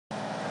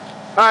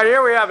Alright,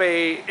 here we have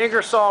a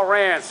Ingersoll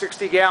ran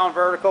 60-gallon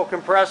vertical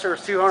compressor.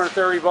 It's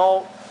 230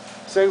 volt,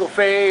 single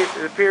phase.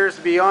 It appears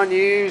to be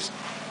unused.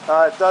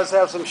 It does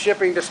have some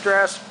shipping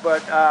distress,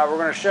 but we're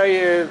going to show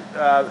you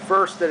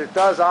first that it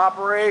does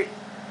operate.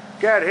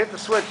 Go ahead, hit the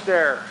switch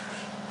there.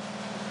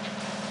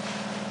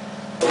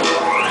 We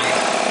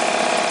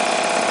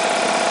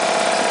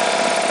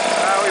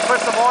put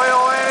some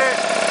oil in it.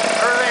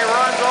 Everything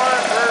runs on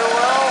it very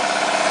well.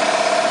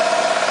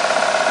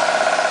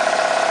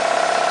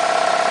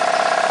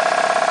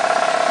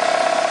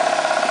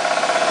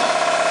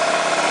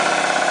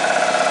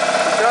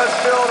 Does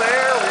fill the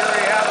air. We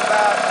already have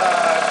about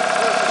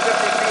close to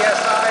 50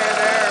 psi in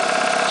there.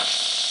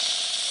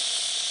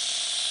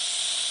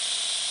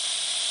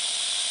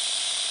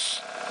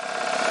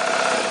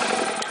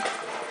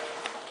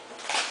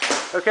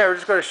 Okay, we're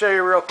just going to show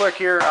you real quick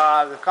here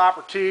the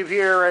copper tube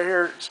here, right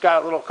here. It's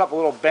got a couple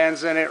little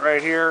bends in it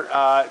right here.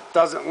 It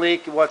doesn't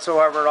leak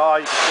whatsoever at all.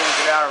 You can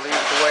change it out or leave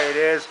it the way it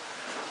is.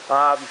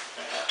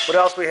 What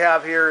else we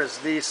have here is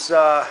these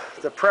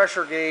the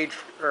pressure gauge,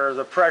 or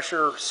the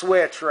pressure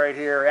switch right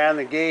here, and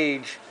the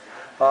gauge.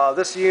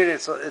 This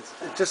unit, it's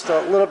just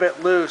a little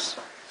bit loose,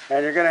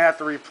 and you're going to have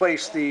to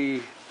replace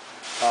the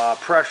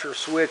pressure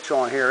switch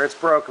on here. It's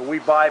broken. We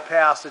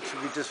bypassed it, so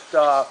we just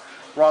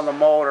run the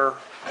motor.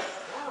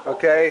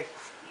 Okay.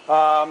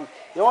 The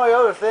only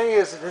other thing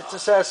is it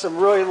just has some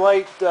really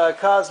light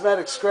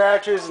cosmetic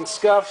scratches and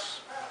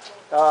scuffs.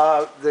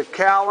 The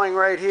cowling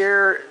right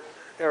here,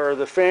 or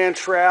the fan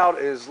shroud,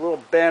 is a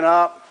little bent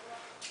up.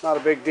 Not a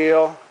big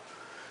deal.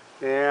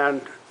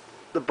 And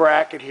the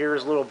bracket here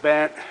is a little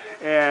bent.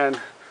 And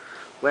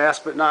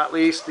last but not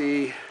least,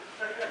 the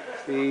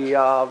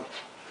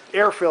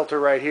air filter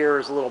right here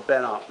is a little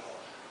bent up.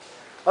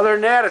 Other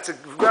than that, it's a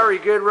very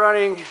good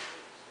running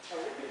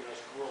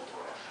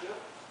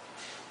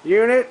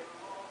unit,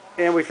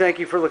 and we thank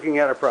you for looking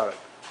at our product.